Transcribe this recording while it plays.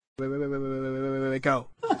Wait, go.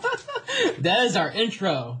 That is our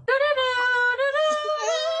intro.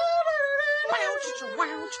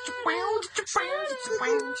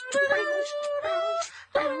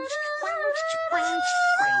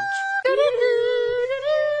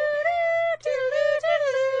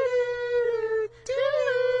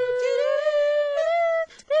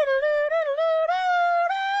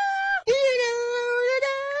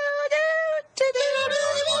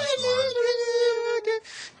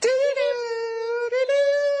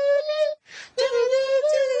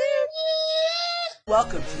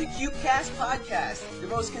 Welcome to the Cubecast podcast, the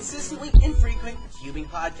most consistently infrequent cubing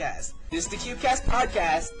podcast. This is the Cubecast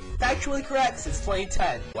podcast, factually correct since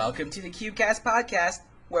 2010. Welcome to the Cubecast podcast,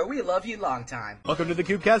 where we love you long time. Welcome to the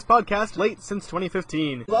Cubecast podcast, late since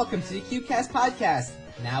 2015. Welcome to the Cubecast podcast,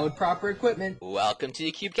 now with proper equipment. Welcome to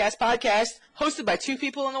the Cubecast podcast, hosted by two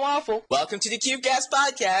people in a waffle. Welcome to the Cubecast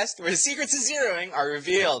podcast, where the secrets of zeroing are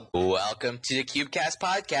revealed. Welcome to the Cubecast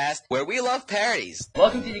podcast, where we love parodies.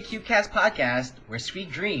 Welcome to the Cubecast podcast, where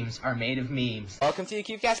sweet dreams are made of memes. Welcome to the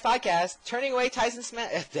Cubecast podcast, turning away Tyson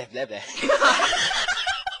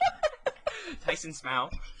Tyson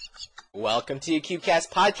Smough. Welcome to the Cubecast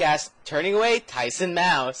podcast, turning away Tyson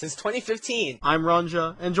Mao since 2015. I'm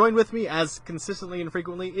Ranja, and joined with me, as consistently and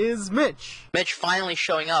frequently, is Mitch. Mitch finally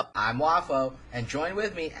showing up. I'm Wafo, and joined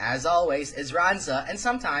with me, as always, is Ranza, and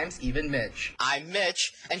sometimes even Mitch. I'm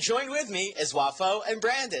Mitch, and joined with me is Wafo and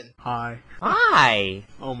Brandon. Hi. Hi!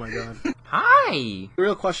 Oh my god. Hi! The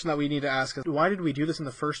real question that we need to ask is, why did we do this in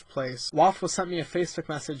the first place? Waffle sent me a Facebook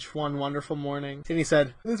message one wonderful morning, and he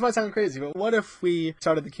said, this might sound crazy, but what if we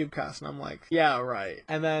started the Cubecast? And I'm like, yeah, right.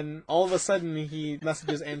 And then all of a sudden he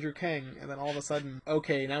messages Andrew King, and then all of a sudden,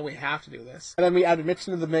 okay, now we have to do this. And then we added Mitch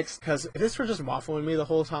into the mix, because if this were just Waffle and me the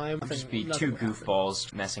whole time, It'd just be two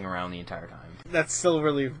goofballs messing around the entire time. That's still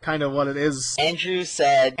really kind of what it is. Andrew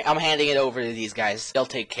said, I'm handing it over to these guys. They'll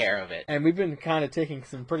take care of it. And we've been kind of taking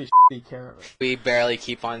some pretty shitty care of it. We barely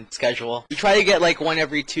keep on schedule. We try to get like one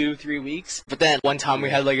every 2-3 weeks, but then one time we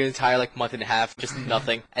had like an entire month and a half, just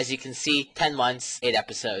nothing. As you can see, 10 months, 8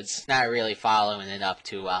 episodes. Not really following it up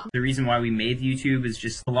too well. The reason why we made YouTube is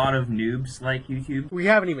just a lot of noobs like YouTube. We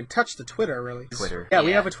haven't even touched the Twitter, really. Twitter. Yeah,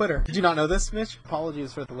 we have a Twitter. Did you not know this, Mitch?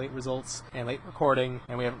 Apologies for the late results and late recording,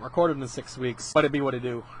 and we haven't recorded in 6 weeks, but it be what it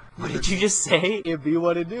do. What did you just say? It be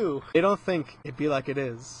what it do. They don't think it be like it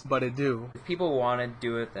is, but it do. If people want to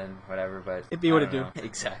do it, then whatever, but... It be what I it don't do. know.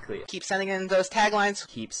 Exactly. Keep sending in those taglines.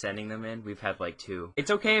 Keep sending them in. We've had like 2.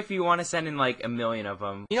 It's okay if you want to send in like a million of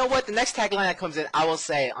them. You know what? The next tagline that comes in, I will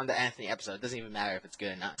say on the Anthony episode. It doesn't even matter if it's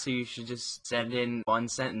good or not. So you should just send in one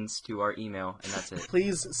sentence to our email, and that's it.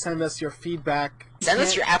 Please send us your feedback. Send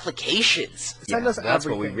us your applications. Send us That's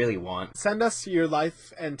everything. what we really want. Send us your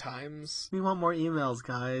life and times. We want more emails,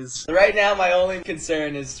 guys. Right now, my only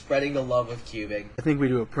concern is spreading the love of cubing. I think we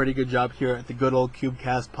do a pretty good job here at the good old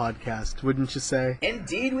Cubecast podcast, wouldn't you say?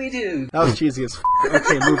 Indeed we do. That was cheesy as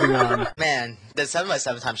Okay, moving on. Man, the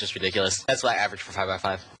 7x7 time's just ridiculous. That's what I average for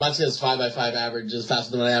 5x5. Mine says 5x5 average is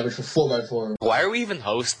faster than what I average for 4x4. Why are we even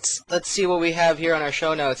hosts? Let's see what we have here on our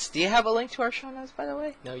show notes. Do you have a link to our show notes, by the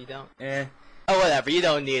way? No, you don't. Oh, whatever. You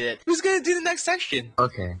don't need it. Who's gonna do the next section?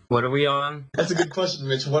 Okay. What are we on? That's a good question,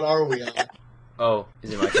 Mitch. What are we on? Oh,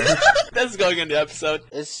 is it my turn? That's going in the episode.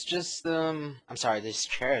 It's just, I'm sorry, this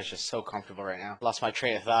chair is just so comfortable right now. Lost my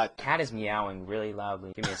train of thought. Cat is meowing really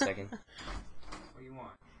loudly. Give me a second. What do you want?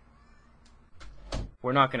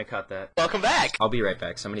 We're not gonna cut that. Welcome back! I'll be right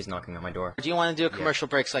back. Somebody's knocking on my door. Do you want to do a commercial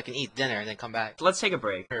break so I can eat dinner and then come back? Let's take a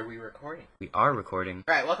break. Are we recording? We are recording.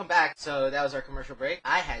 Alright, welcome back. So that was our commercial break.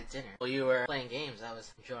 I had dinner. While you were playing games, I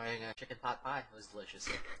was enjoying a chicken pot pie. It was delicious.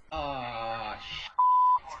 Oh,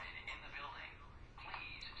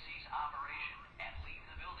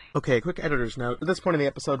 Okay, quick editor's note. At this point in the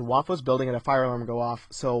episode, Wafo's building and a fire alarm go off,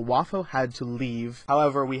 so Wafo had to leave.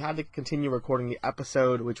 However, we had to continue recording the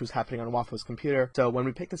episode, which was happening on Wafo's computer. So when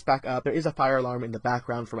we pick this back up, there is a fire alarm in the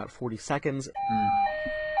background for about 40 seconds.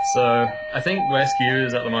 So, I think where Skew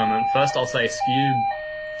is at the moment, first I'll say Skew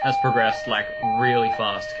has progressed like really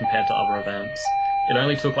fast compared to other events. It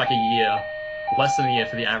only took like a year, less than a year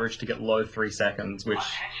for the average to get low 3 seconds, which...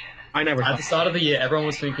 I never At the start of the year, everyone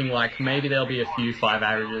was thinking, like, maybe there'll be a few 5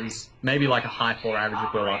 averages, maybe like a high 4 average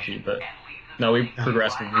if we're lucky, but no, we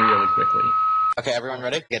progressed really quickly. Okay, everyone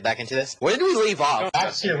ready? Get back into this? Where did we leave off?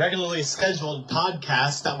 Back to your regularly scheduled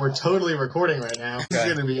podcast that we're totally recording right now. This is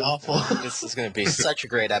going to be awful. This is going to be such a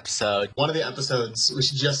great episode. One of the episodes, we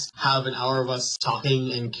should just have an hour of us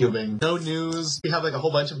talking and cubing. No news. We have like a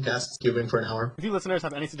whole bunch of guests cubing for an hour. If you listeners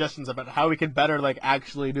have any suggestions about how we could better,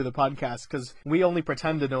 actually do the podcast, because we only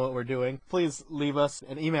pretend to know what we're doing, please leave us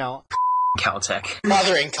an email. Caltech.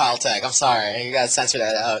 Bothering Caltech. I'm sorry. You gotta censor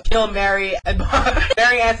that out. Kill Mary and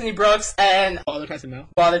Mary Anthony Brooks and Bother Tyson Mel.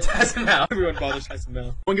 Bother Tyson Mel. Everyone bothers Tyson Mel.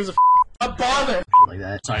 No one gives a A bother. Like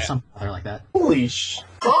that. Sorry, some bother like that. Holy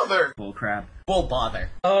bother! Bull crap. Bull bother.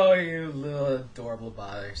 Oh, you little adorable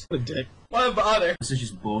bothers. What a dick. What a bother. This is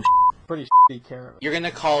just bullshit. Pretty shitty Karen. You're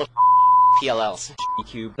gonna call PLLs.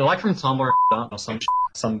 Cube. They're like from Tumblr or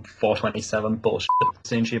some 427 bullshit.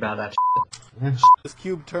 Essentially about that shit. This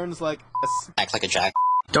cube turns like a Act like a jack.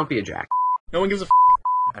 Don't be a jack. No one gives a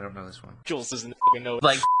I don't know this one. Jules doesn't fucking know.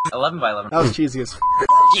 Like 11 by 11. That was cheesy as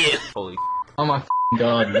Yeah. Holy. Oh my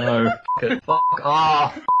god, no. Fuck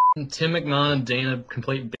off. Tim McMahon and Dana,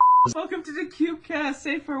 complete Welcome to the Cubecast.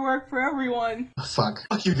 Safe for work for everyone. Fuck.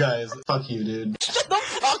 Fuck you guys. Fuck you, dude. Shut the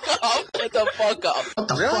fuck up. Shut the fuck up. What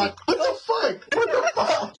the fuck? What the fuck? What the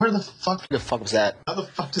fuck? Where the fuck? What the fuck was that? How the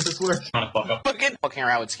fuck does this work? trying to fuck up. Fucking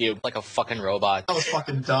around with Cube like a fucking robot. That was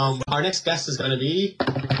fucking dumb. Our next guest is gonna be...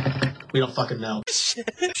 We don't fucking know. Shit.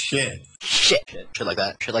 Shit. Shit like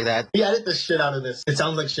that. Shit like that. We edit the shit out of this. It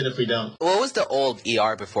sounds like shit if we don't. What was the old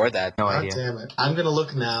ER before that? No God idea. damn it. I'm gonna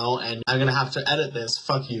look now, and I'm gonna have to edit this.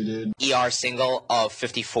 Fuck you, dude. ER single of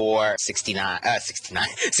 54, 69,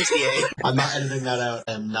 68. I'm not editing that out.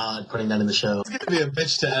 I'm not putting that in the show. It's gonna be a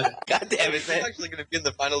bitch to edit. God damn it, man. actually going to be in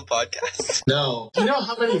the final podcast. No. Do you know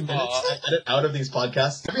how many minutes I edit out of these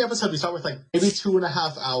podcasts? Every episode we start with like maybe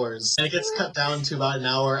 2.5 hours, and it gets cut down to about an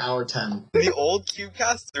hour, hour 10. The old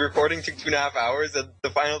Cubecast, the recording took 2.5 hours, and the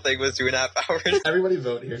final thing was 2.5 hours. Everybody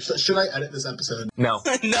vote here. Should I edit this episode? No.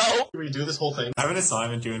 No. Should we do this whole thing? I have an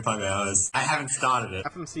assignment due in 5 hours. I haven't started it.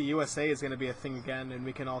 FMC USA is going to be a thing again, and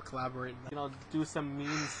we can all collaborate. We can all do some mean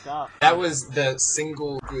stuff. That was the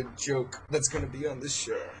single good joke that's gonna be on this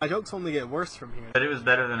show. My jokes only get worse from here. But it was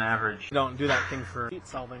better than average. You don't do that thing for feet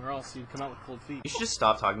solving, or else you'd come out with cold feet. You should just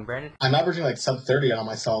stop talking, Brandon. I'm averaging like sub 30 on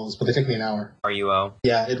my solves, but they take me an hour. RUO.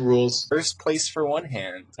 Yeah, it rules. First place for one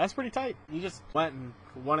hand. That's pretty tight. You just went and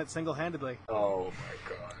won it single-handedly. Oh my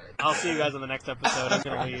god. I'll see you guys on the next episode. I'm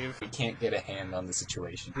gonna leave. We can't get a hand on the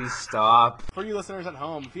situation. Please stop. For you listeners at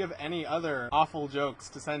home, if you have any other awful jokes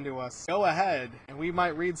to send to us, go ahead, and we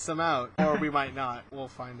might read some out, or we might not. We'll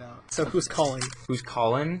find out. So who's calling? Who's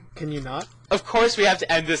calling? Can you not? Of course we have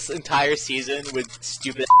to end this entire season with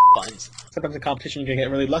stupid puns. Sometimes in competition you're gonna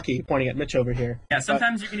get really lucky, pointing at Mitch over here. Yeah,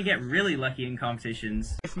 sometimes you're gonna get really lucky in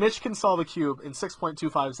competitions. If Mitch can solve a cube in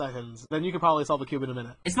 6.25 seconds, then you can probably solve a cube in a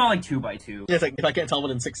minute. It's not like 2x2. Yeah, it's like, if I can't solve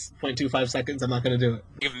it in 6.25 seconds, I'm not gonna do it.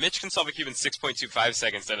 If Mitch can solve a cube in 6.25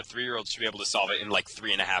 seconds, then a 3-year-old should be able to solve it in like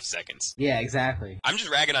 3.5 seconds. Yeah, exactly. I'm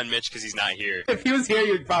just ragging on Mitch because he's not here. If he was here,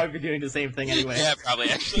 you'd probably be doing the same thing anyway. Yeah, probably,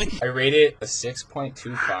 actually. I rated a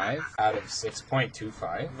 6.25 out of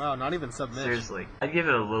 6.25. Wow, not even sub Mitch. Seriously. I'd give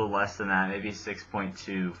it a little less than that, maybe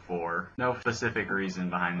 6.24. No specific reason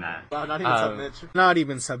behind that. Wow, not even sub Mitch. Not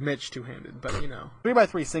even sub Mitch two-handed, but you know.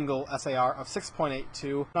 3x3 single SAR of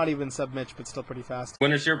 6.82. Not even sub Mitch, but still pretty fast.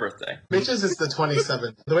 When is your birthday? Mitch's is the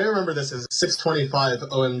 27th. The way I remember this is 625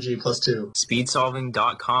 OMG plus 2.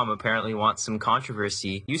 Speedsolving.com apparently wants some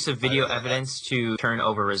controversy. Use of video evidence to turn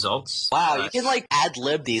over results. Wow, you can like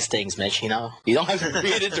ad-lib these things, Mitch, you know? You don't have to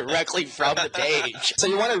read it directly from the page. So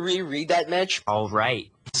you want to reread that, Mitch? All right.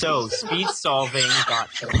 So,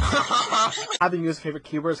 speedsolving.com. Having you as a favorite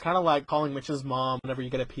cuber is kind of like calling Mitch's mom whenever you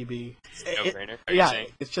get a PB. No-brainer. Are you Yeah, saying?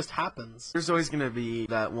 it just happens. There's always gonna be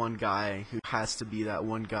that one guy who has to be that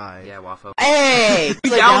one guy. Yeah, Waffle. Hey! He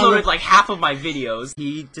downloaded like half of my videos.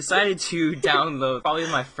 He decided to download probably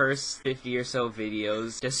my first 50 or so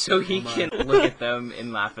videos just so he can look at them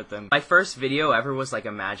and laugh at them. My first video ever was like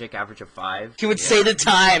a magic average of 5. He would say the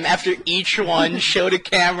time after each one, show the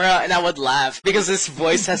camera, and I would laugh because his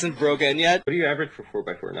voice hasn't broken yet. What do you average for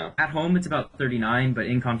 4x4 now? At home, it's about 39, but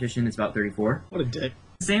in competition, it's about 34. What a dick.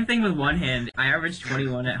 Same thing with one hand. I average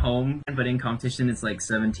 21 at home, but in competition, it's like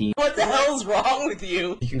 17. What the hell's wrong with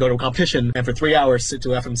you? You can go to a competition and for 3 hours sit to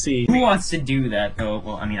FMC. Who wants to do that, though?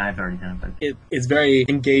 Well, I mean, I've already done it, but... It's very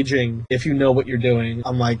engaging if you know what you're doing,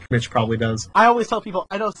 unlike Mitch probably does. I always tell people,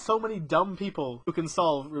 I know so many dumb people who can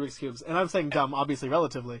solve Rubik's Cubes, and I'm saying dumb, obviously,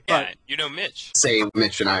 relatively. Yeah, But you know Mitch. Say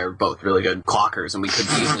Mitch and I are both really good clockers and we could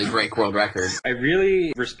easily break world records. I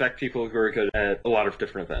really respect people who are good at a lot of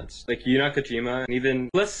different events. Like Yuno Kojima, and even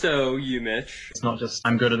less so you, Mitch. It's not just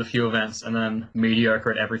I'm good at a few events and then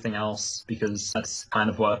mediocre at everything else, because that's kind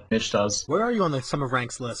of what Mitch does. where are you on the sum of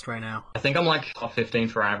ranks list right now? I think I'm like top 15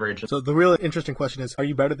 for average. So the real interesting question is, are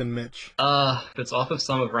you better than Mitch? If it's off of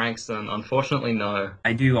sum of ranks, then unfortunately no.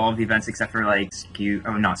 I do all of the events except for, like, Skew...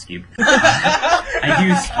 Oh, not Skew.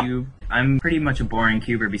 I do Cube. I'm pretty much a boring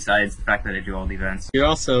cuber besides the fact that I do all the events. You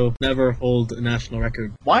also never hold a national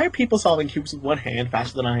record. Why are people solving cubes with one hand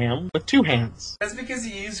faster than I am with two hands? That's because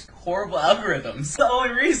you use horrible algorithms. The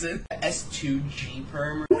only reason. S2G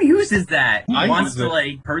perm. Who uses that? Who I wants use to, it.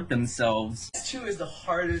 like, hurt themselves? S2 is the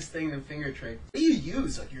hardest thing to finger trick. What do you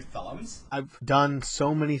use? Like your thumbs? I've done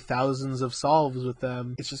so many thousands of solves with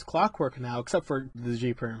them. It's just clockwork now, except for the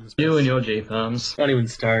G-perms. You and your G-perms. Don't even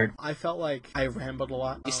start. I felt like I rambled a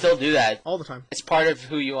lot. You still do that. All the time. It's part of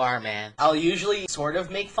who you are, man. I'll usually sort of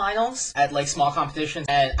make finals at like small competitions,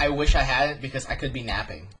 and I wish I hadn't because I could be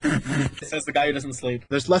napping. Says the guy who doesn't sleep.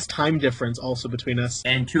 There's less time difference also between us.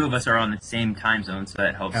 And two of us are on the same time zone, so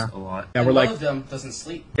that helps a lot. Yeah, And we're one like, of them doesn't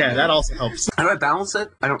sleep. yeah, that also helps. How do I balance it?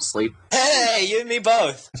 I don't sleep. Hey, you and me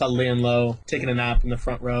both. I saw Leon Lowe taking a nap in the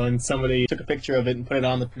front row, and somebody took a picture of it and put it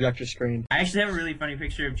on the projector screen. I actually have a really funny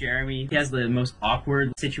picture of Jeremy. He has the most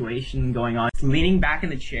awkward situation going on. He's leaning back in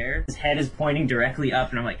the chair. His head is pointing directly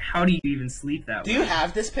up, and I'm like, how do you even sleep that Do way? you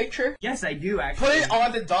have this picture? Yes, I do, actually. Put it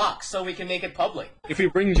on the doc so we can make it public. If we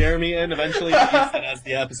bring Jeremy in, eventually we'll use that as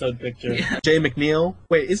the episode picture. Yeah. Jay McNeil.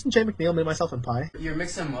 Wait, isn't Jay McNeil Me, Myself, and Pi? You're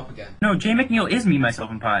mixing them up again. No, Jay McNeil is Me, Myself,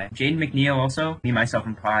 and Pi. Jade McNeil also. Me, Myself,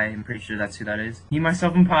 and Pi. I'm pretty sure that's who that is. Me,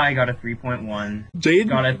 Myself, and Pi got a 3.1. Jade,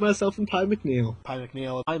 Got it. Myself, and Pi McNeil. Pi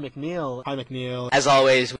McNeil. Pi McNeil. Pi McNeil. As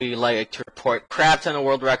always, we like to report crap ton of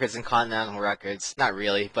world records and continental records. Not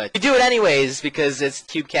really, but we do it anyways because it's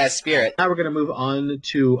Cubecast spirit. Now we're gonna move on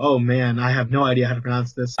to, oh man, I have no idea how to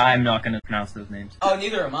pronounce this. I'm not gonna pronounce those names. Oh,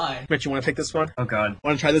 neither am I. Mitch, you wanna take this one? Oh god.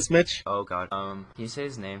 Wanna try this, Mitch? Oh god. Can you say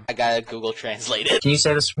his name? I gotta Google Translate it. Can you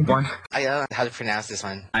say this one? I don't know how to pronounce this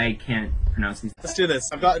one. I can't pronounce these. Let's do this.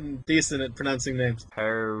 I've gotten decent at pronouncing names.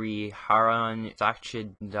 Hariharan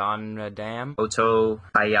Sakchidanadam Oto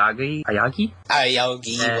Ayagi Ayogi.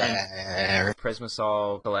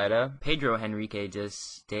 Prismasol Galeta Pedro Henrique de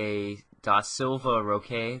Da Silva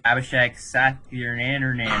Roque Abhishek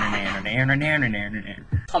Satyarnan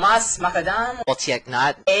Tomas Macadam.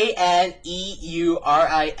 Voltieknot. Aneurin.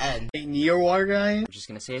 A Neowar guy? I'm just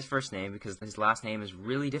gonna say his first name because his last name is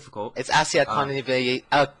really difficult. It's Asia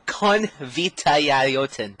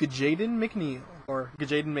Konvitayayotin. Gajaden McNeil. Or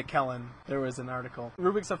Gajaden McKellen. There was an article.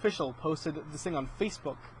 Rubik's Official posted this thing on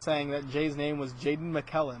Facebook saying that Jay's name was Jaden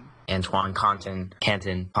McKellen. Antoine Canton,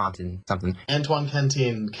 something. Antoine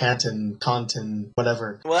Canton,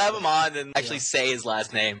 whatever. We'll have him on and actually say his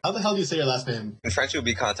last name. How the hell do you say your last name? In French, it would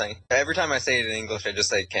be Canton. Every time I say it in English, I just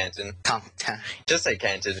say Canton. Canton. Just say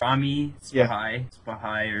Canton. Rami Spahai,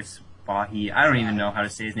 Spahai or Spahi. I don't even know how to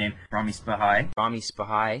say his name. Rami Spahai. Rami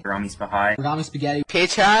Spaghetti.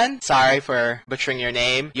 Patron, sorry for butchering your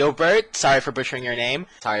name. Yobert, sorry for butchering your name.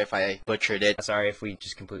 Sorry if I butchered it. Sorry if we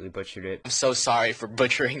just completely butchered it. I'm so sorry for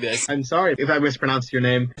butchering this. I'm sorry if I mispronounced your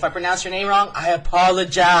name. If I pronounce your name wrong, I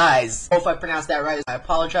apologize. Or if I pronounce that right, I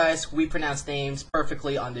apologize. We pronounce names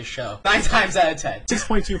perfectly on this show. 9 times out of 10.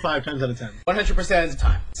 6.25 times out of 10. 100% of the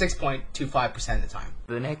time. 6.25% of the time.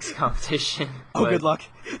 The next competition. Oh, good luck.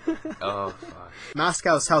 Oh, fuck.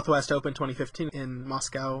 Moscow Southwest Open 2015 in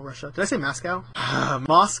Moscow, Russia. Did I say Moscow?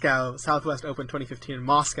 Moscow Southwest Open 2015 in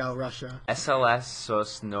Moscow, Russia. SLS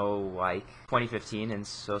Sosnowiec 2015 in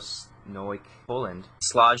Sosnowiec, Poland.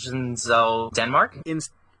 Slajnzel, Denmark.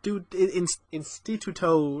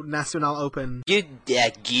 Instituto Nacional Open. Good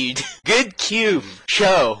cube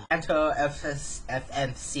show. Anto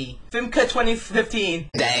FNC. Fimka 2015.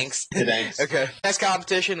 Thanks. Okay. Next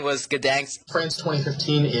competition was Gdansk. France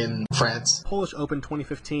 2015 in France. Polish Open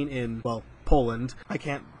 2015 in, well, Poland. I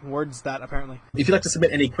can't words that, apparently. If you'd like to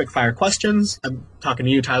submit any quick-fire questions, I'm talking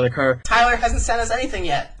to you, Tyler Kerr. Tyler hasn't sent us anything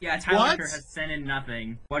yet. Yeah, Tyler Kerr has sent in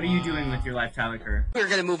nothing. What are you doing with your life, Tyler Kerr? We're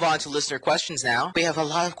going to move on to listener questions now. We have a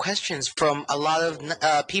lot of questions from a lot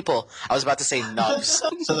of people. I was about to say nubs.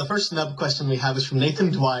 So the first nub question we have is from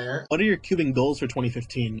Nathan Dwyer. What are your cubing goals for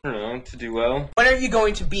 2015? I don't know, to do well. When are you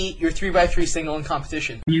going to beat your 3x3 signal in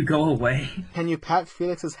competition? You go away. Can you pat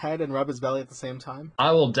Felix's head and rub his belly at the same time?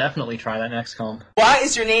 I will definitely try that next comp. Why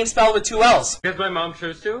is your name spelled with 2 L's? Because my mom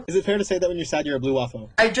chose to. Is it fair to say that when you're sad, you're a blue waffle?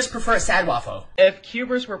 I just prefer a sad waffle. If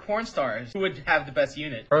cubers were porn stars, who would have the best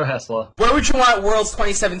unit? Pro Hessler. Where would you want Worlds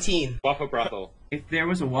 2017? Waffle brothel. If there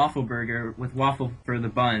was a waffle burger with waffle for the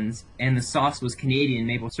buns and the sauce was Canadian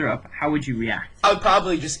maple syrup, how would you react? I would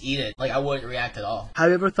probably just eat it. Like, I wouldn't react at all. Have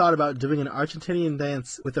you ever thought about doing an Argentinian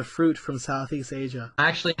dance with a fruit from Southeast Asia? I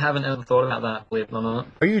actually haven't ever thought about that, believe it or not.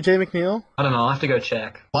 Are you Jay McNeil? I don't know, I'll have to go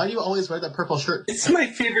check. Why do you always wear that purple shirt? It's my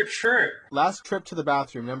favorite shirt. Last trip to the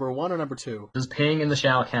bathroom, number 1 or number 2? Does peeing in the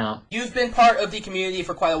shower count? You've been part of the community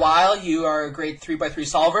for quite a while. You are a great 3x3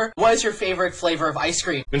 solver. What is your favorite flavor of ice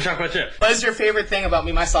cream? And chocolate chip. What is your favorite thing about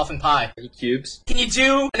Me, Myself, and Pi? Cubes. Can you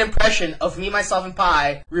do an impression of Me, Myself, and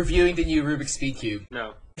Pi reviewing the new Rubik's Speed Cube?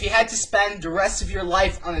 No. If you had to spend the rest of your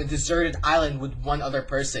life on a deserted island with one other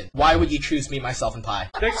person, why would you choose Me, Myself, and Pi?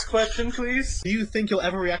 Next question, please. Do you think you'll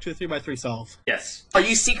ever react to a 3x3 solve? Yes. Are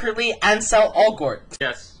you secretly Ansel Allgort?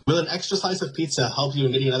 Yes. Will an extra slice of pizza help you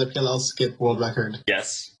in getting another PLL skip world record?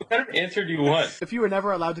 Yes. What kind of answer do you want? If you were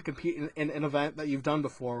never allowed to compete in an event that you've done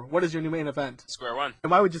before, what is your new main event? Square one. And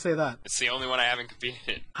why would you say that? It's the only one I haven't competed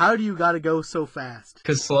in. How do you gotta go so fast?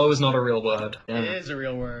 Because slow is not a real word. It is a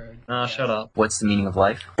real word. Shut up. What's the meaning of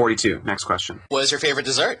life? 42. Next question. What is your favorite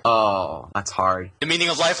dessert? Oh, that's hard. The meaning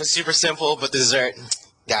of life is super simple, but the dessert,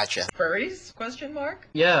 gotcha. Furries? Question mark?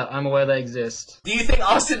 Yeah, I'm aware they exist. Do you think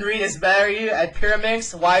Austin Reed is better than you at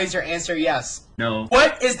Pyraminx? Why is your answer yes? No.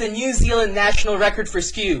 What is the New Zealand national record for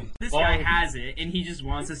skew? This guy has it, and he just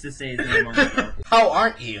wants us to say his name on the show. How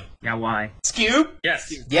aren't you? Yeah, why? Skew?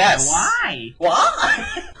 Yes. Yes. Why?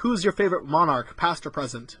 Why? Who's your favorite monarch, past or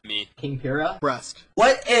present? Me. King Pyrrha? Breast.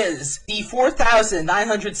 What is the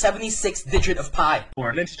 4,976 digit of pi?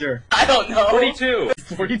 Or integer. I don't know. 42.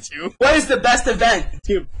 42. What is the best event?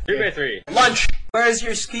 Cube. 3x3. Lunch. Where is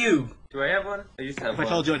your skew? Do I have one? I used to have If I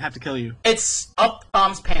one. told you, I'd have to kill you. It's up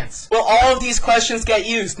Tom's pants. Will all of these questions get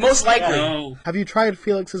used? Most likely. No. Have you tried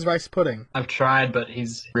Felix's rice pudding? I've tried, but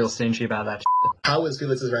he's real stingy about that. How is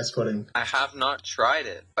Felix's rice pudding? I have not tried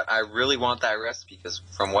it, but I really want that recipe because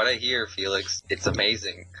from what I hear, Felix, it's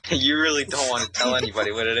amazing. You really don't want to tell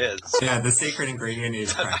anybody what it is. Yeah, the secret ingredient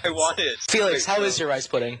is I want it. Felix, how is your rice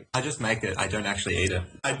pudding? I just make it. I don't actually eat it.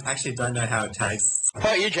 I actually don't know how it tastes. How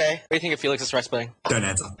about you, Jay? What do you think of Felix's rice pudding? Don't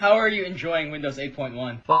answer. How are you enjoying Windows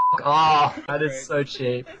 8.1? Fuck off. That is so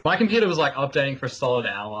cheap. My computer was like updating for a solid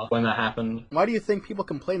hour when that happened. Why do you think people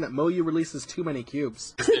complain that Moyu releases too many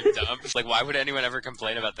cubes? They're dumb. Like, why would anyone ever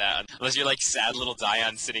complain about that? Unless you're like sad little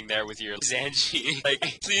Dion sitting there with your Zanji.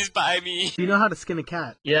 Like, please buy me. Do you know how to skin a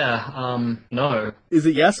cat? Yeah, no. Is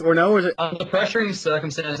it yes or no, or is it... Under pressuring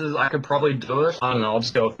circumstances, I could probably do it. I don't know, I'll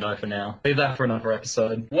just go with no for now. Leave that for another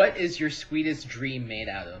episode. What is your sweetest dream made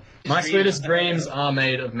out of? My sweetest dreams are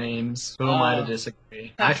made of memes. Who am I to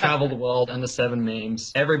disagree? I travel the world and the 7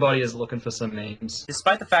 memes. Everybody is looking for some memes.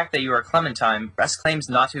 Despite the fact that you are Clementine, Breast claims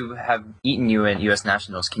not to have eaten you at U.S.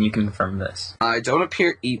 Nationals. Can you confirm this? I don't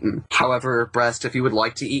appear eaten. However, Breast, if you would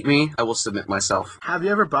like to eat me, I will submit myself. Have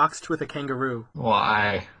you ever boxed with a kangaroo?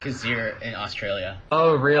 Why? Because you're in Australia.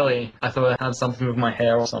 Oh, really? I thought it had something with my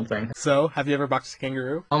hair or something. So, have you ever boxed a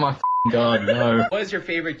kangaroo? Oh my god, no. What is your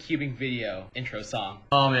favorite cubing video intro song?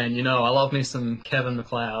 Oh man, you know, I love me some Kevin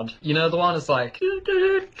MacLeod. You know the one that's like...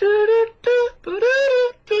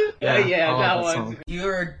 Yeah, I that love one. song.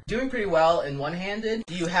 You're doing pretty well in one-handed.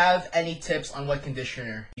 Do you have any tips on what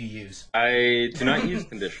conditioner you use? I do not use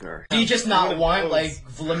conditioner. Do you just not want, like,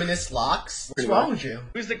 voluminous locks? What's wrong with you?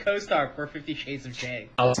 Who's the co-star for 50 Shades of Jay?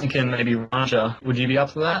 I was thinking maybe Raja. Would you be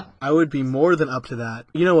up for that? I would be more than up to that.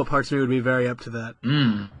 You know what parts of me would be very up to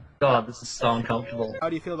that. God, this is so uncomfortable. How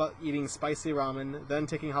do you feel about eating spicy ramen, then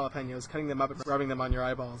taking jalapenos, cutting them up and rubbing them on your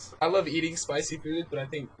eyeballs? I love eating spicy food, but I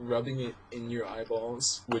think rubbing it in your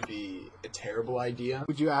eyeballs would be a terrible idea.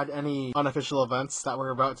 Would you add any unofficial events that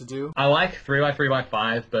we're about to do? I like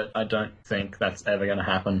 3x3x5, but I don't think that's ever gonna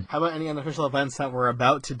happen. How about any unofficial events that we're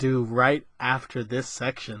about to do right after this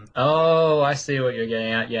section? Oh, I see what you're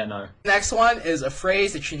getting at. Yeah, no. Next one is a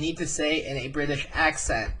phrase that you need to say in a British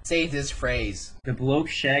accent. Say this phrase. The bloke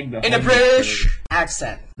shagged the In a homeless British bird.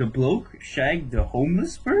 accent. The bloke shagged the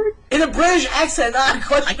homeless bird? In a British accent, not a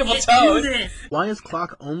questionable tone. Why is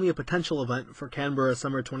clock only a potential event for Canberra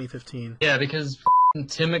Summer 2015? Yeah, because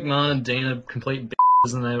Tim McMahon and Dean are complete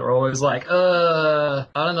b****s and they're always like, I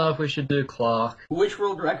don't know if we should do clock. Which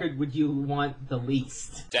world record would you want the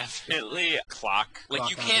least? Definitely a clock. Like,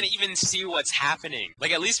 you can't even see what's happening.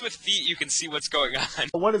 Like, at least with feet, you can see what's going on.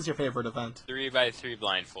 What is your favorite event? 3x3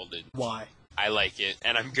 blindfolded. Why? I like it,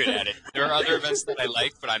 and I'm good at it. There are other events that I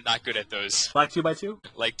like, but I'm not good at those. Like 2x2?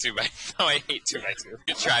 Like 2x... No, I hate 2x2.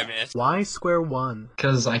 Good try, man. Why square one?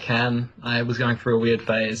 Because I can. I was going through a weird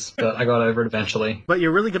phase, but I got over it eventually. But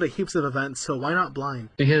you're really good at heaps of events, so why not blind?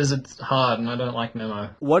 Because it's hard and I don't like memo.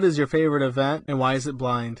 What is your favorite event, and why is it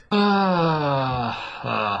blind?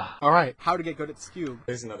 Alright, how to get good at Skewb.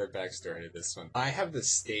 There's another backstory to this one. I have the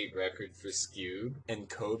state record for Skewb, and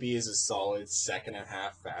Kobe is a solid second and a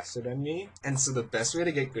half faster than me. And so the best way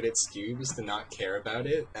to get good at Skewb is to not care about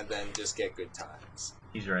it, and then just get good times.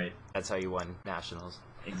 He's right. That's how you won nationals.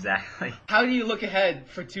 Exactly. How do you look ahead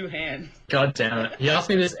for 2 hands? God damn it. He asks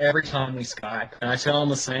me this every time we Skype, and I tell him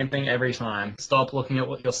the same thing every time. Stop looking at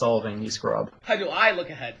what you're solving, you scrub. How do I look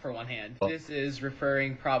ahead for 1 hand? This is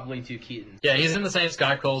referring probably to Keaton. Yeah, he's in the same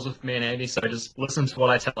Skype calls with me and Andy, so just listen to what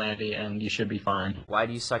I tell Andy, and you should be fine. Why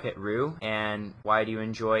do you suck at Rue? And why do you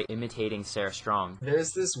enjoy imitating Sarah Strong?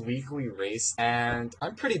 There's this weekly race, and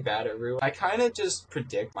I'm pretty bad at Rue. I kind of just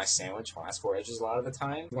predict my sandwich from last 4 edges a lot of the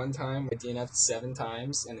time. One time, I DNF'd 7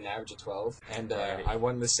 times and an average of 12, and I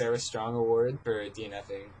won the Sarah Strong Award for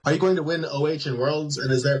DNFing. Are you going to win OH in Worlds,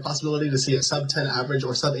 and is there a possibility to see a sub 10 average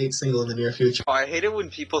or sub 8 single in the near future? Oh, I hate it when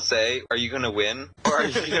people say, are you going to win? Or are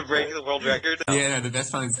you going to break the world record? Yeah, no, the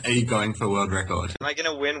best one is, are you going for world record? Am I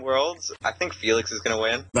going to win Worlds? I think Felix is going to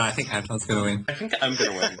win. No, I think Anton's going to win. I think I'm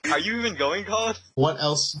gonna win. Are you even going, Colin? What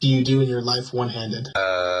else do you do in your life one-handed?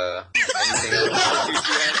 Anything else?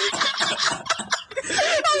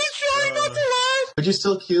 Would you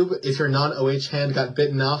still cube if your non-OH hand got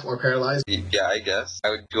bitten off or paralyzed? Yeah, I guess. I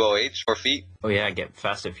would do OH for feet. Oh yeah, I get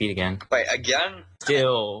fast at feet again. Wait, again?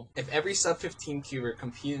 Still. If every sub 15 cuber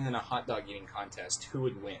competed in a hot dog eating contest, who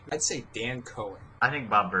would win? I'd say Dan Cohen. I think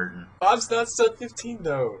Bob Burton. Bob's not sub 15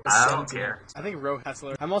 though. I don't care. I think Ro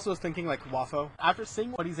Hessler. I'm also thinking like Waffo. After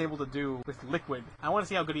seeing what he's able to do with liquid, I want to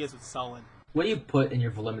see how good he is with solid. What do you put in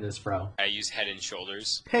your voluminous fro? I use Head and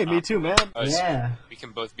Shoulders. Hey, me too, man. Yeah. We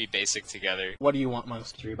can both be basic together. What do you want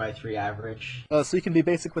most? 3x3 average. So you can be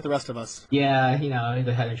basic with the rest of us. Yeah, you know,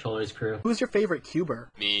 the Head and Shoulders crew. Who's your favorite cuber?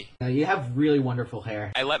 Me. You have really wonderful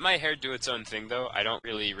hair. I let my hair do its own thing, though. I don't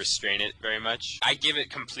really restrain it very much. I give it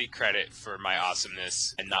complete credit for my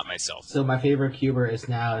awesomeness and not myself. So my favorite cuber is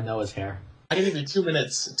now Noah's hair. I can give you 2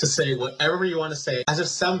 minutes to say whatever you want to say. As if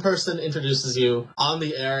some person introduces you on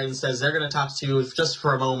the air and says they're going to talk to you just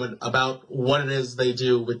for a moment about what it is they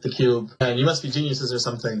do with the cube. And you must be geniuses or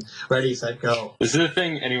something. Ready, set, go. This is a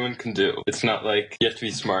thing anyone can do. It's not like you have to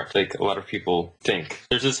be smart like a lot of people think.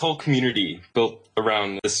 There's this whole community built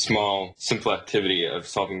around this small, simple activity of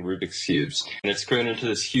solving Rubik's Cubes. And it's grown into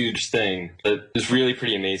this huge thing that is really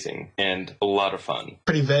pretty amazing and a lot of fun.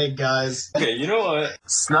 Pretty vague, guys. Okay, you know what?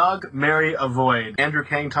 Snog, marry, avoid. Andrew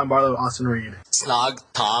Kang, Tom Barlow, Austin Reed. Snog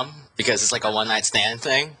Tom, because it's like a one-night stand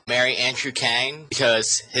thing. Marry Andrew Kang,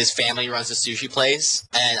 because his family runs a sushi place.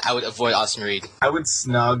 And I would avoid Austin Reed. I would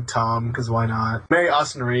snog Tom, because why not? Marry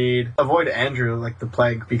Austin Reed. Avoid Andrew like the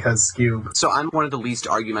plague, because Scube. So I'm one of the least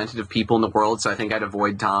argumentative people in the world, so I think I'd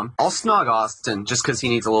avoid Tom. I'll snog Austin, just because he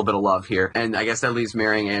needs a little bit of love here. And I guess that leaves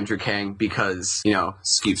marrying Andrew Kang, because, you know,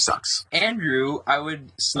 Scube sucks. Andrew, I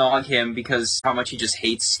would snog him because how much he just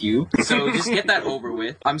hates Scube. So just get that over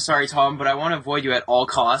with. I'm sorry, Tom, but I want to avoid you at all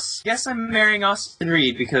costs. Yes, I'm marrying Austin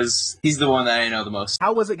Reed because he's the one that I know the most.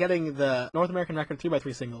 How was it getting the North American record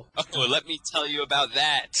 3x3 single? Oh, let me tell you about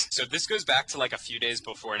that. So this goes back to like a few days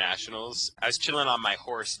before Nationals. I was chilling on my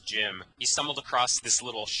horse, Jim. He stumbled across this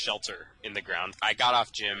little shelter in the ground. I got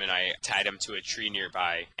off Jim and I tied him to a tree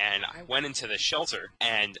nearby, and I went into the shelter,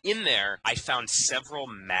 and in there I found several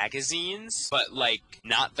magazines, but like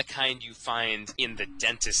not the kind you find in the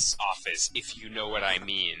dentist's office, if you know what I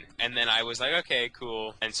mean. And then I was like, okay,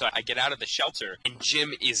 cool. And so I get out of the shelter and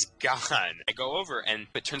Jim is gone. I go over and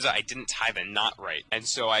it turns out I didn't tie the knot right. And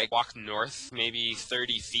so I walk north maybe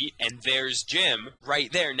 30 feet and there's Jim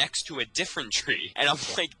right there next to a different tree. And I'm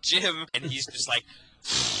like, Jim, and he's just like...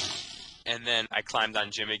 And then I climbed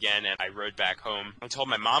on Jim again and I rode back home. I told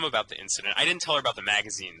my mom about the incident. I didn't tell her about the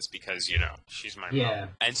magazines because, you know, she's my mom.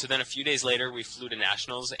 And so then a few days later, we flew to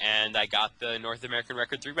Nationals and I got the North American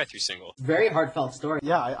record 3x3 single. Very heartfelt story.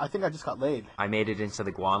 Yeah, I think I just got laid. I made it into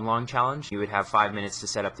the Guanlong challenge. You would have 5 minutes to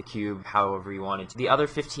set up the cube however you wanted. The other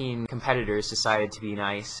 15 competitors decided to be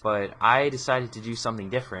nice, but I decided to do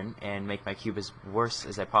something different and make my cube as worse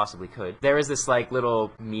as I possibly could. There was this like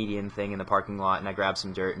little median thing in the parking lot and I grabbed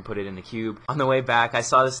some dirt and put it in the cube. On the way back, I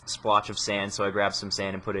saw this splotch of sand, so I grabbed some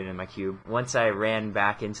sand and put it in my cube. Once I ran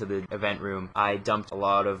back into the event room, I dumped a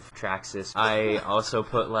lot of Traxxas. I also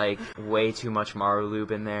put like way too much Maru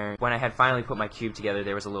Lube in there. When I had finally put my cube together,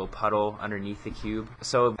 there was a little puddle underneath the cube.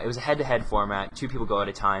 So it was a head-to-head format. 2 people go at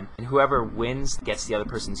a time, and whoever wins gets the other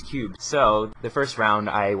person's cube. So the first round,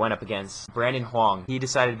 I went up against Brandon Huang. He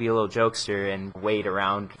decided to be a little jokester and wait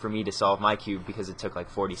around for me to solve my cube because it took like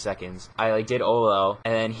 40 seconds. I like did OLL,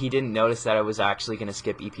 and then he didn't notice that I was actually going to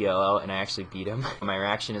skip EPLL, and I actually beat him. My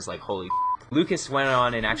reaction is like, holy Lucas went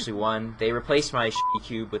on and actually won. They replaced my shitty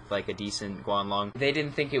cube with like a decent Guanlong. They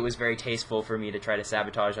didn't think it was very tasteful for me to try to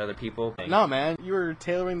sabotage other people. No, man, you were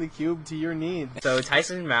tailoring the cube to your needs. So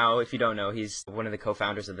Tyson Mao, if you don't know, he's one of the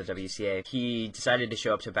co-founders of the WCA. He decided to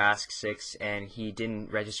show up to Basque 6 and he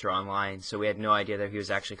didn't register online, so we had no idea that he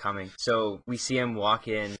was actually coming. So we see him walk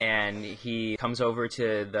in and he comes over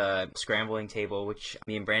to the scrambling table, which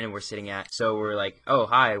me and Brandon were sitting at. So we're like, oh,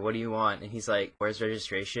 hi, what do you want? And he's like, where's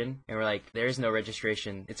registration? And we're like, there's no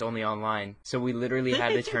registration. It's only online. So we literally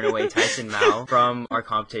had to turn away Tyson Mao from our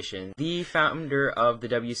competition. The founder of the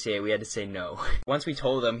WCA, we had to say no. Once we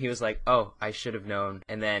told him, he was like, oh, I should have known.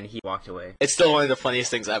 And then he walked away. It's still one of the funniest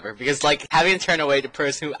things ever, because like having to turn away the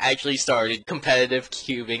person who actually started competitive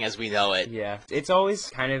cubing as we know it. Yeah. It's always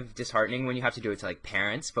kind of disheartening when you have to do it to like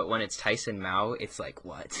parents, but when it's Tyson Mao, it's like,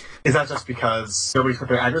 what? Is that just because nobody put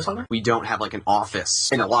their address on it? We don't have like an office,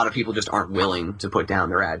 and a lot of people just aren't willing to put down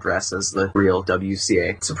their address as the real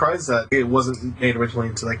WCA. Surprised that it wasn't made originally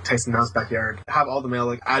into like Tyson Mao's backyard. Have all the mail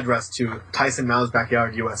like address to Tyson Mao's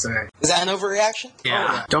backyard, USA. Is that an overreaction?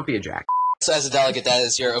 Yeah. Don't be a jack. So as a delegate, that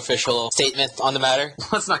is your official statement on the matter?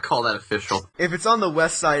 Let's not call that official. If it's on the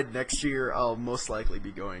west side next year, I'll most likely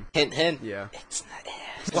be going. Hint, hint. Yeah. It's not.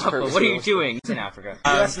 Waffle, what are you doing? It's in Africa.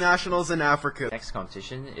 U.S. Nationals in Africa. Next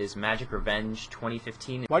competition is Magic Revenge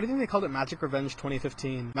 2015. Why do you think they called it Magic Revenge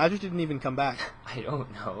 2015? Magic didn't even come back. I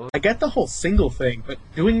don't know. I get the whole single thing, but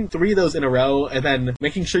doing 3 of those in a row and then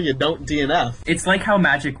making sure you don't DNF. It's like how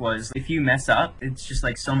Magic was. If you mess up, it's just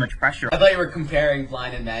like so much pressure. I thought you were comparing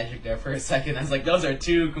Blind and Magic there for a second. I was like, those are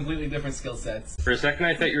 2 completely different skill sets. For a second,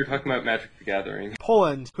 I thought you were talking about Magic the Gathering.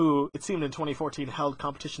 Poland, who it seemed in 2014 held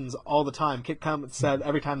competitions all the time. Kit Kum said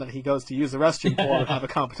every time that he goes to use the restroom or have a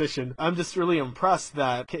competition. I'm just really impressed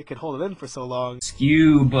that Kit could hold it in for so long.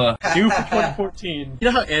 Scube. Scube for 2014.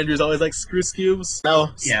 You know how Andrew's always like screw Scubes? No,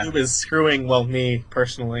 Yeah. Scube is screwing, well, me,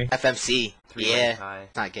 personally. FMC. Three-way Yeah. tie.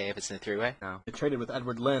 It's not gay if it's in a 3-way. No. We traded with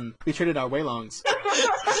Edward Lin. We traded our Waylongs.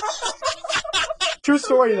 True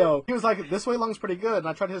story, though. He was like, this Waylong's pretty good. And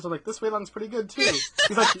I tried his, I'm like, this Waylong's pretty good, too.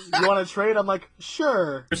 He's like, you want to trade? I'm like,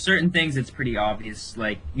 sure. For certain things, it's pretty obvious.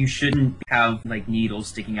 Like, you shouldn't have, like, needles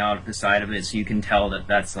sticking out of the side of it so you can tell that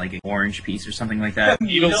that's, like, an orange piece or something like that.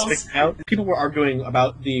 Needles sticking out. People were arguing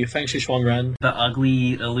about the Feng Shui Shuangren. The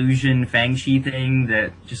ugly illusion Fang Shi thing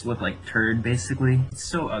that just looked like turd, basically. It's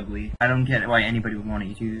so ugly. I don't get why anybody would want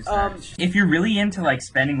to use that. If you're really into, like,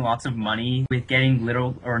 spending lots of money with getting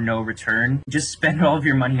little or no return, just spend all of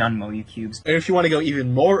your money on Moyu cubes. And if you want to go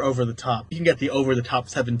even more over the top, you can get the over the top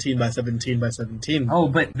 17 by 17 by 17. Oh,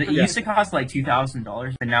 but it used to cost like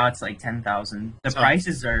 $2,000, but now it's like $10,000. The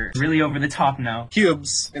prices are really over the top now.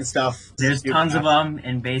 Cubes and stuff. There's tons of them,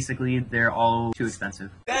 and basically they're all too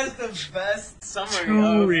expensive. That's the best summary Too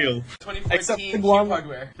of real. 2014 cube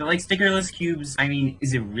hardware. But like stickerless cubes, I mean,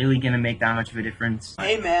 is it really gonna make that much of a difference?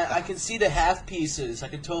 Hey man, I can see the half pieces. I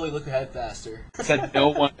can totally look ahead faster. Said no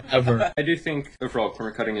one ever. I do think overall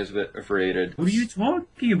corner cutting is a bit overrated. What are you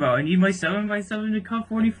talking about? I need my 7x7 to cut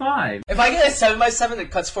 45. If I get a 7x7 that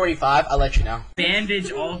cuts 45, I'll let you know.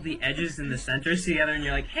 Bandage all of the edges and the centers together, and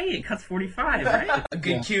you're like, hey, it cuts 45, right? A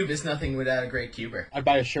good cube is nothing without a great cuber. I'd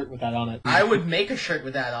buy a shirt with that on it. I would make a shirt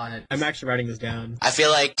with that on it. I'm actually writing this down. I feel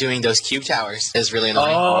like doing those cube towers is really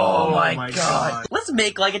annoying. Oh my god. Let's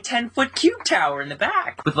make like a 10-foot cube tower in the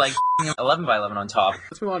back with like 11 by 11 on top.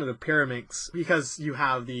 Let's move on to the Pyraminx, because you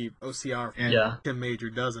have the OCR and Tim Major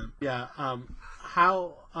doesn't. Yeah,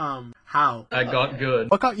 how? I got good.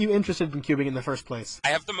 What got you interested in cubing in the first place? I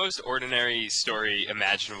have the most ordinary story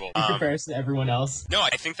imaginable. In comparison to everyone else. No,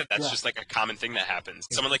 I think that's just like a common thing that happens.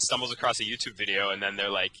 Someone like stumbles across a YouTube video and then they're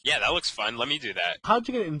like, yeah, that looks fun, let me do that. How'd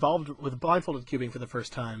you get involved with blindfolded cubing for the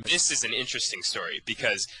first time? This is an interesting story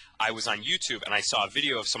because I was on YouTube and I saw a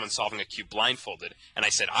video of someone solving a cube blindfolded and I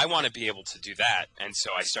said, I want to be able to do that. And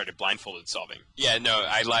so I started blindfolded solving. Yeah, no,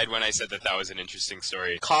 I lied when I said that was an interesting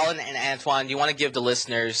story. Colin and Antoine, do you want to give the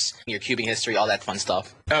listeners your cubing history, all that fun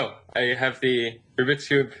stuff? Oh, I have the Rubik's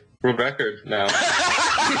Cube world record now.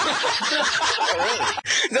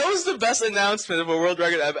 That was the best announcement of a world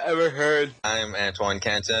record I've ever heard. I'm Antoine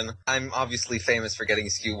Canton. I'm obviously famous for getting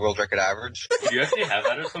Skew world record average. Do you actually have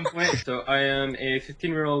that at some point? So I am a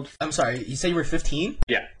 15-year-old. I'm sorry, you said you were 15?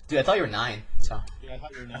 Yeah. Dude, I thought you were 9, so... I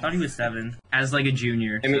thought he was 7, as like a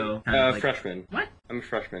junior. I mean, so kind of like... freshman. What? I'm a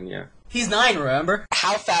freshman, yeah. He's 9, remember?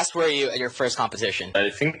 How fast were you at your first competition? I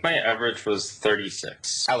think my average was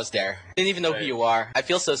 36. I was there. Didn't even know who you are. I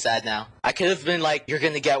feel so sad now. I could have been like, you're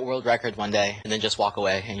gonna get world record one day, and then just walk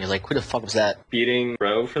away, and you're like, who the fuck was that? Beating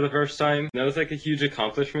Ro for the first time, that was like a huge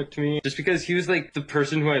accomplishment to me. Just because he was like the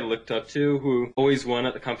person who I looked up to, who always won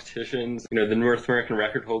at the competitions, you know, the North American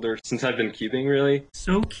record holder since I've been cubing, really.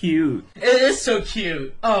 So cute. It is so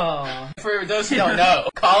cute. Oh. For those who don't know,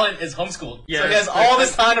 Colin is homeschooled. Yeah, so he has all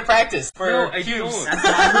this time to practice for cubes. That's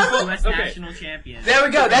why he's West National Champion. There we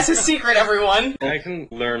go. That's his secret, everyone. I can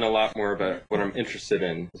learn a lot more about what I'm interested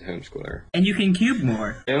in as a homeschooler. And you can cube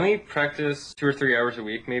more. I only practice 2 or 3 hours a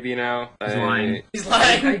week, maybe now. He's lying. He's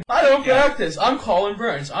lying. I don't practice. I'm Colin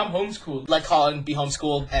Burns. I'm homeschooled. Let Colin be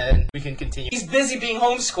homeschooled, and we can continue. He's busy being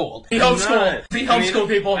homeschooled. Be homeschooled. Be homeschooled,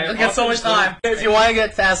 people. You'll get so much time. If you want to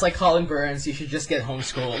get fast like Colin Burns, you should just get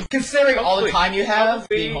homeschooled. Considering all the time you have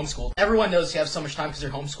being homeschooled. Everyone knows you have so much time because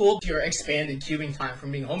you're homeschooled. You're expanded cubing time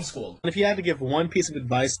from being homeschooled. And if you had to give one piece of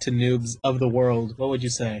advice to noobs of the world, what would you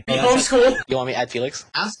say? Be homeschooled. You want me to add Felix?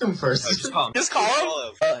 Ask him first. Just call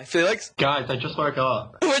him. Felix? Guys, I just woke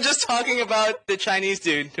up. We're just talking about the Chinese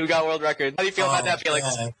dude who got world record. How do you feel about that, Felix?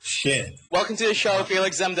 Shit. Welcome to the show,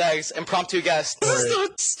 Felix Zemdegs, impromptu guest. This is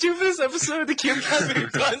the stupidest episode of the Cubecast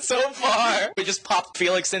we've done so far. We just popped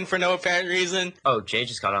Felix in for no apparent reason. Oh, Jay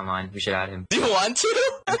just got online. We should add him. Do you want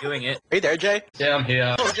to? I'm doing it. Are you there, Jay? Yeah, I'm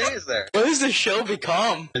here. Oh, Jay is there. What has this show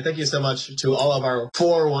become? And thank you so much to all of our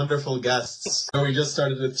 4 wonderful guests. We just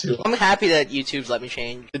started with 2. I'm happy that YouTube's let me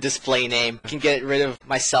change the display name. I can get rid of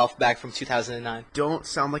myself back from 2009. Don't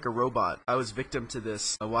sound like a robot. I was victim to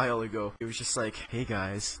this a while ago. It was just like, hey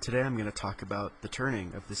guys, today I'm going to talk about the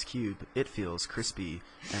turning of this cube. It feels crispy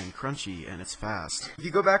and crunchy and it's fast. If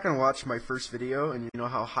you go back and watch my first video and you know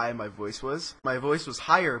how high my voice was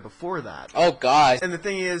higher before that. Oh god. And the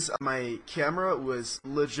thing is, my camera was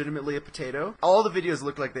legitimately a potato. All the videos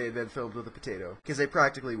looked like they had been filmed with a potato, because they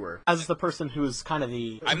practically were. As the person who's kind of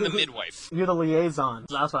the... I'm the midwife. You're the liaison.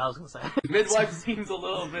 That's what I was going to say. Midwife seems a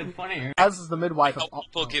little bit funnier. As is the midwife of... Help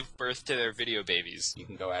people give birth to their video babies. You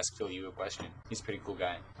can go ask Phil you a question. He's a pretty cool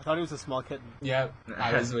guy. I thought he was a small kitten. Yeah,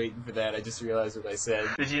 I was waiting for that. I just realized what I said.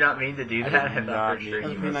 Did you not mean to do that? I'm not for sure. That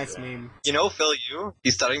would be a nice meme. You know Phil Yu?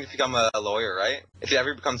 He's studying to become a lawyer, right? If he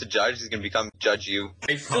ever becomes a judge, he's gonna become Judge Yu.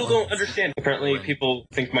 I still don't understand. Apparently, people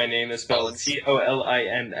think my name is spelled Colins.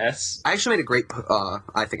 I actually made a great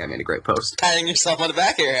I think I made a great post. Patting yourself on the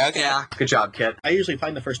back here, okay? Yeah, good job, Kit. I usually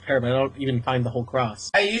find the first pair, but I don't even find the whole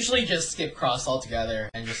cross. I usually just skip cross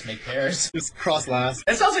altogether and just make pairs. Just cross last.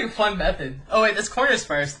 It sounds like a fun method. Oh wait, this corner's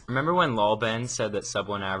first. Remember when Lol Ben said that sub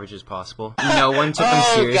 1 average is possible? No one took him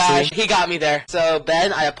Oh seriously. gosh, he got me there. So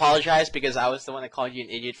Ben, I apologize because I was the one that called you an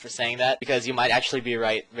idiot for saying that, because you might actually be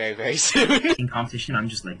right very, very soon. In competition, I'm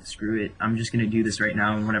just like, screw it. I'm just gonna do this right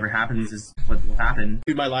now, and whatever happens is what will happen.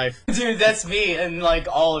 Dude, my life. Dude, that's me and like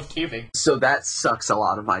all of cubing. So that sucks a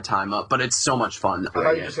lot of my time up, but it's so much fun. I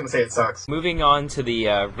thought you were just going to say it sucks. Moving on to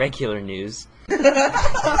the regular news.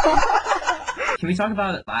 Can we talk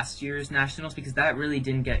about last year's nationals, because that really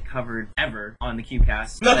didn't get covered ever on the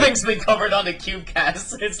Cubecast? Nothing's been covered on the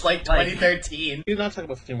Cubecast since like 2013. He's not talking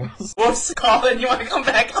about 15 Worlds. Whoops, Colin, you want to come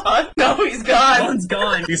back on? No, he's gone. Colin's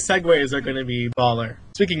gone. These segues are going to be baller.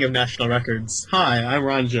 Speaking of national records, hi, I'm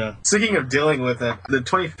Ranja. Speaking of dealing with it, the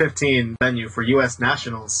 2015 venue for U.S.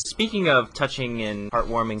 Nationals. Speaking of touching and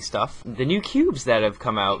heartwarming stuff, the new cubes that have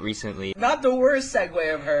come out recently. Not the worst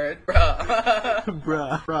segue I've heard,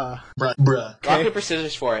 bruh. Bruh. Rock, paper,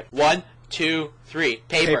 scissors for it. 1, 2, 3.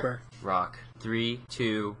 Paper. Rock. 3,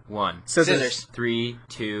 2, 1. Scissors. 3,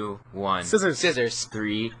 2, 1. Scissors. Scissors.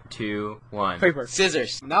 3, 2, 1. Paper.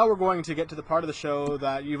 Scissors. Now we're going to get to the part of the show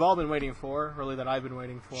that you've all been waiting for, really that I've been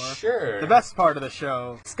waiting for. Sure. The best part of the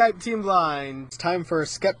show. Skype Team Blind. It's time for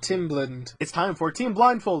Skep Team Blind. It's time for Team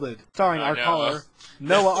Blindfolded, starring our caller,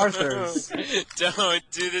 Noah Arthurs. Don't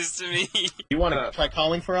do this to me. You want to try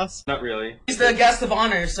calling for us? Not really. He's the guest of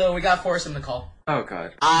honor, so we gotta force him to call. Oh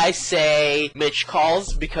god. I say Mitch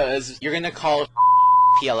calls because you're gonna call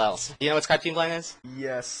PLLs. You know what Skype Team Blind is?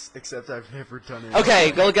 Yes, except I've never done it.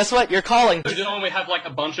 Okay, well, guess what? You're calling. You know, we have like a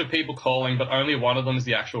bunch of people calling, but only one of them is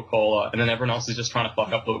the actual caller, and then everyone else is just trying to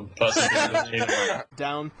fuck up the person doing the team.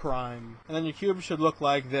 Down prime. And then your cube should look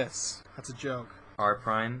like this. That's a joke. R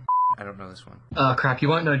prime. I don't know this one. Oh crap, you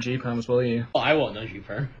won't know G-perms, will you? Oh, I won't know you,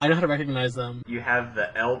 Perm. I know how to recognize them. You have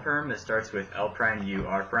the L perm that starts with L prime U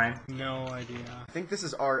R prime. No idea. I think this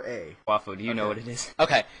is RA. Waffle, do you know what it is?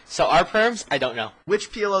 Okay, so our perms, I don't know.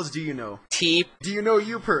 Which PLLs do you know? T. Do you know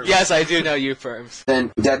U-perm? Yes, I do know U-perms.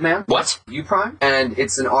 Then Deadman. What? U prime. And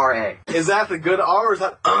it's an RA. Is that the good R or is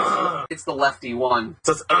that It's the lefty one.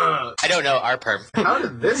 So it's I don't know R-perm. How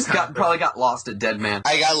did this happen? Probably got lost at Deadman.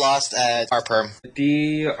 I got lost at R-perm.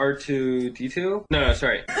 D R2 D2? No,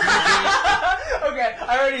 sorry. Okay,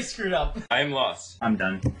 I already screwed up. I'm lost. I'm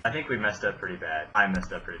done. I think we messed up pretty bad. I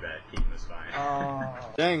messed up pretty bad. Keaton was fine.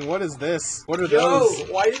 Dang, what is this? What are Yo, those?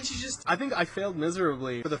 why didn't you just... I think I failed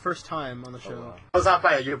miserably for the first time on the show. I was off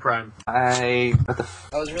by a U prime. I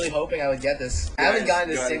was really hoping I would get this. I haven't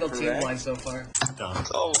gotten a single team blind so far.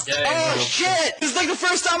 Oh shit! This is like the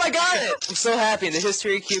first time I got it! I'm so happy. In the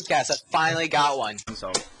history of Cubecast, I finally got one.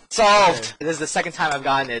 Solved! This is the second time I've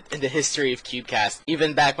gotten it in the history of Cubecast,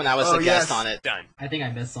 even back when I was a guest on it. Done. I think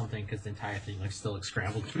I missed something because the entire thing still looks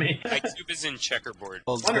scrambled to me. My cube is in checkerboard.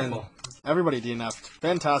 Wonderful. Everybody DNF'd.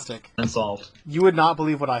 Fantastic. And solved. You would not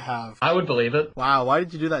believe what I have. I would believe it. Wow, why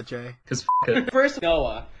did you do that, Jay? Because it. First,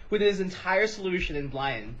 Noah with his entire solution in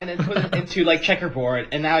blind, and then put it into like checkerboard,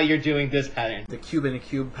 and now you're doing this pattern. The cube in a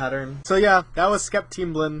cube pattern. So yeah, that was Skep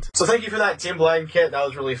Team Blend. So thank you for that Team Blind kit. That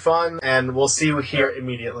was really fun, and we'll see you here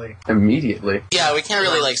immediately. Immediately? Yeah, we can't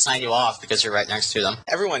really like sign you off because you're right next to them.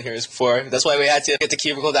 Everyone here is poor. That's why we had to get to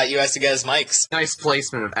cubicle.us to get his mics. Nice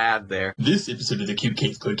placement of ad there. This episode of the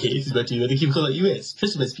Cubecast podcast is brought to you by thecubicle.us.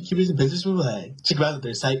 Trusted by cubers and business worldwide. Check them out at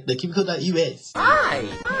their site, thecubicle.us. Hi!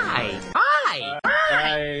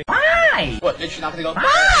 What, bitch, you're not gonna go?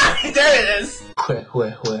 Hi! There it is!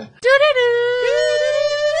 Where? Doo-doo-doo!